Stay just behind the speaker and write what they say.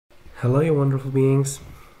Hello, you wonderful beings.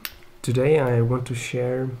 Today I want to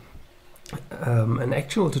share an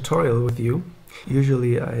actual tutorial with you.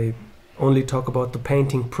 Usually I only talk about the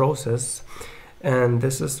painting process, and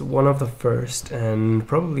this is one of the first and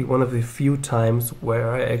probably one of the few times where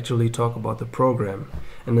I actually talk about the program,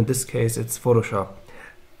 and in this case it's Photoshop.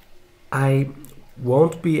 I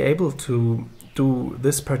won't be able to do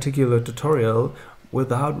this particular tutorial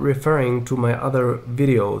without referring to my other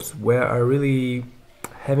videos where I really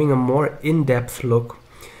having a more in-depth look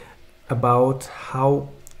about how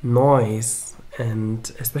noise,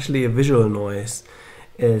 and especially a visual noise,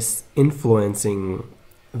 is influencing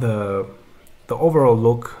the overall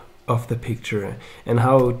look of the picture, and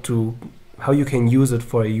how you can use it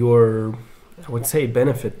for your, I would say,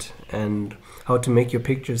 benefit, and how to make your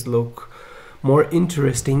pictures look more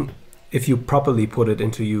interesting if you properly put it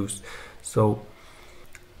into use. So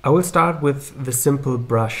I will start with the simple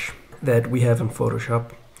brush that we have in Photoshop.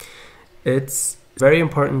 It's very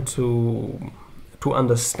important to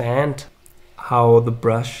understand how the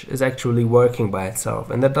brush is actually working by itself,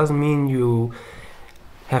 and that doesn't mean you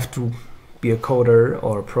have to be a coder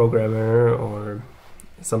or a programmer or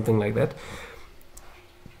something like that,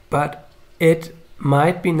 but it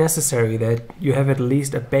might be necessary that you have at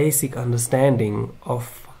least a basic understanding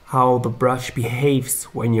of how the brush behaves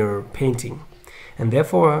when you're painting. And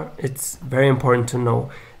therefore it's very important to know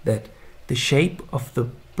that the shape of the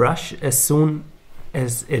brush, as soon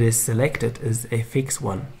as it is selected, is a fixed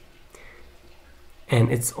one,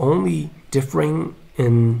 and it's only differing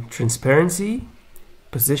in transparency,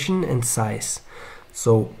 position and size.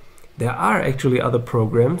 So there are actually other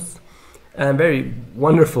programs and very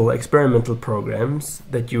wonderful experimental programs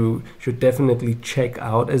that you should definitely check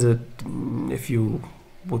out if you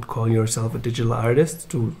would call yourself a digital artist,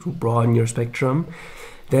 to broaden your spectrum,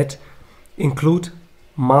 that include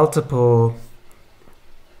multiple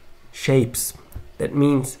shapes. That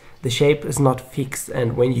means the shape is not fixed,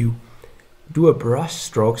 and when you do a brush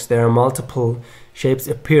strokes, there are multiple shapes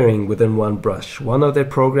appearing within one brush. One of their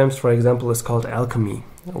programs, for example, is called Alchemy,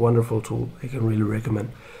 a wonderful tool I can really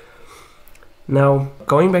recommend. Now,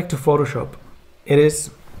 going back to Photoshop, it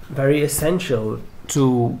is very essential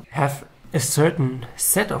to have a certain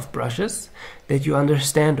set of brushes that you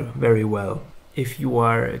understand very well. If you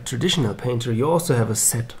are a traditional painter, you also have a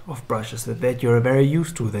set of brushes that you're very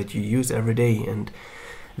used to, that you use every day, and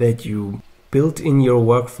that you build in your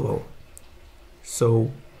workflow.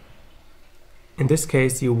 So in this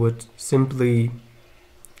case you would simply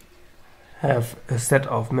have a set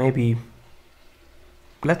of, maybe,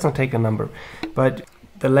 let's not take a number, but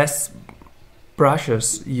the less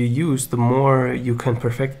brushes you use, the more you can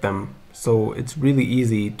perfect them. So it's really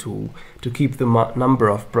easy to keep the number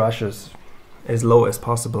of brushes as low as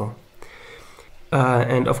possible.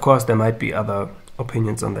 And of course there might be other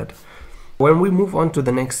opinions on that. When we move on to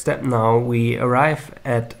the next step now, we arrive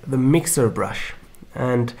at the mixer brush.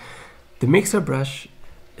 And the mixer brush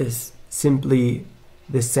is simply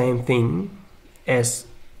the same thing as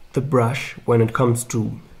the brush when it comes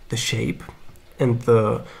to the shape and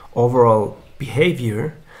the overall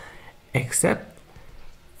behavior, except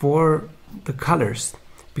for the colors,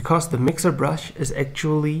 because the mixer brush is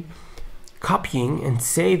actually copying and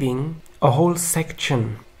saving a whole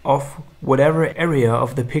section of whatever area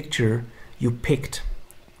of the picture you picked.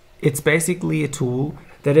 It's basically a tool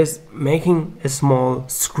that is making a small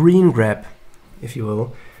screen grab, if you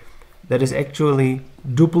will, that is actually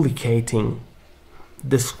duplicating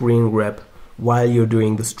the screen grab while you're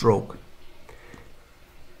doing the stroke.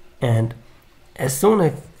 And as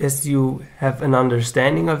soon as you have an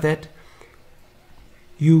understanding of that,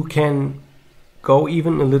 you can go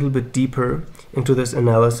even a little bit deeper into this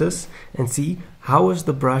analysis and see how is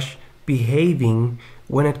the brush behaving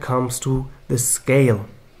when it comes to the scale.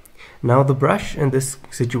 Now the brush in this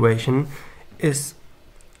situation is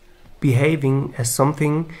behaving as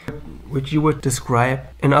something which you would describe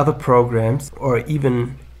in other programs, or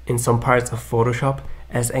even in some parts of Photoshop,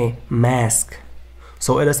 as a mask.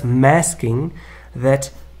 So it is masking that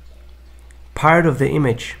part of the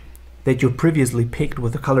image that you previously picked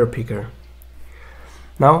with the color picker.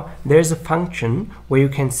 Now there's a function where you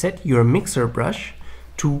can set your mixer brush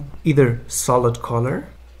to either solid color,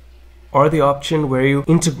 or the option where you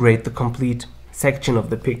integrate the complete section of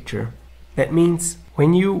the picture. That means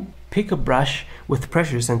when you pick a brush with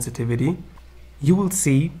pressure sensitivity, you will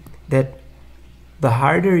see that the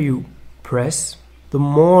harder you press, the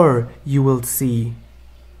more you will see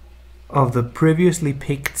of the previously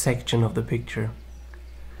picked section of the picture.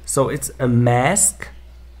 So it's a mask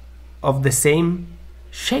of the same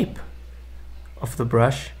shape of the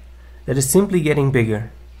brush that is simply getting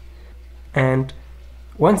bigger. And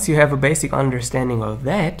once you have a basic understanding of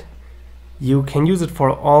that, you can use it for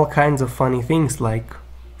all kinds of funny things like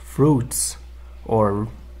fruits or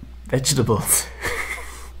vegetables.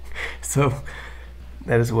 So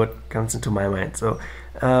that is what comes into my mind. So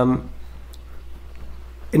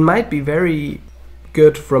it might be very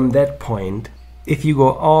good from that point. If you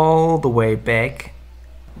go all the way back,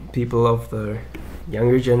 people of the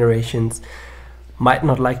younger generations might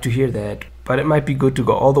not like to hear that, but it might be good to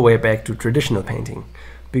go all the way back to traditional painting,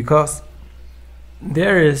 because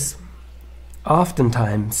there is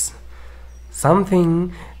oftentimes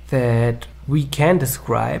something that we can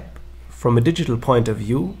describe from a digital point of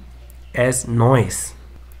view as noise.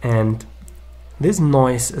 And this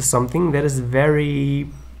noise is something that is very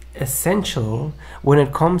essential when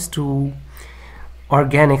it comes to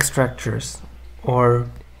organic structures or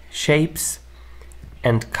shapes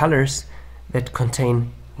and colors that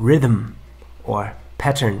contain rhythm or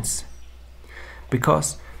patterns,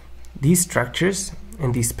 because these structures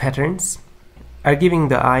and these patterns are giving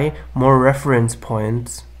the eye more reference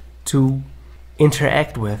points to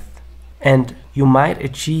interact with, and you might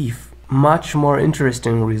achieve much more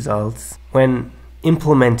interesting results when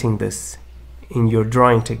implementing this in your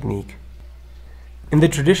drawing technique. In the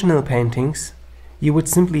traditional paintings, you would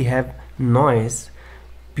simply have noise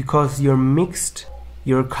because you mixed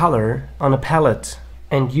your color on a palette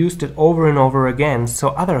and used it over and over again, so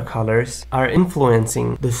other colors are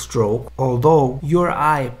influencing the stroke, although your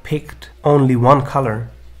eye picked only one color.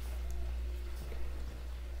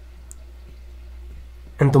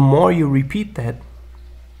 And the more you repeat that,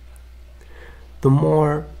 the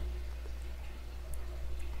more,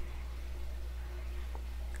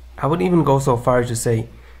 I would even go so far as to say,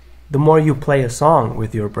 the more you play a song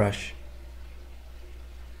with your brush.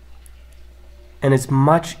 And it's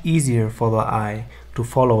much easier for the eye to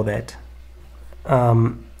follow that.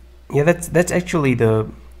 Yeah, that's actually the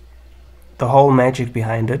whole magic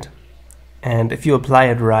behind it. And if you apply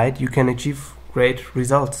it right, you can achieve great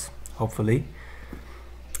results, hopefully.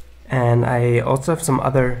 And I also have some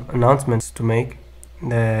other announcements to make,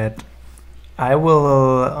 that I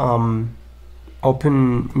will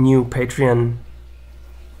open new Patreon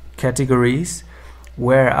categories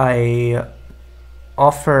where I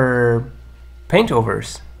offer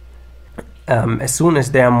paintovers. As soon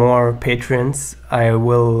as there are more patrons, I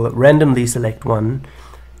will randomly select one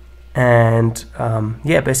and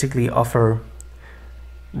yeah, basically offer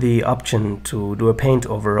the option to do a paint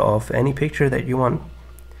over of any picture that you want.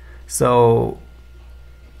 So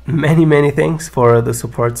many thanks for the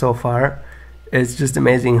support so far. It's just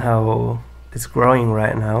amazing how it's growing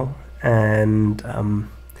right now, and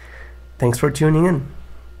thanks for tuning in.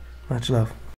 Much love.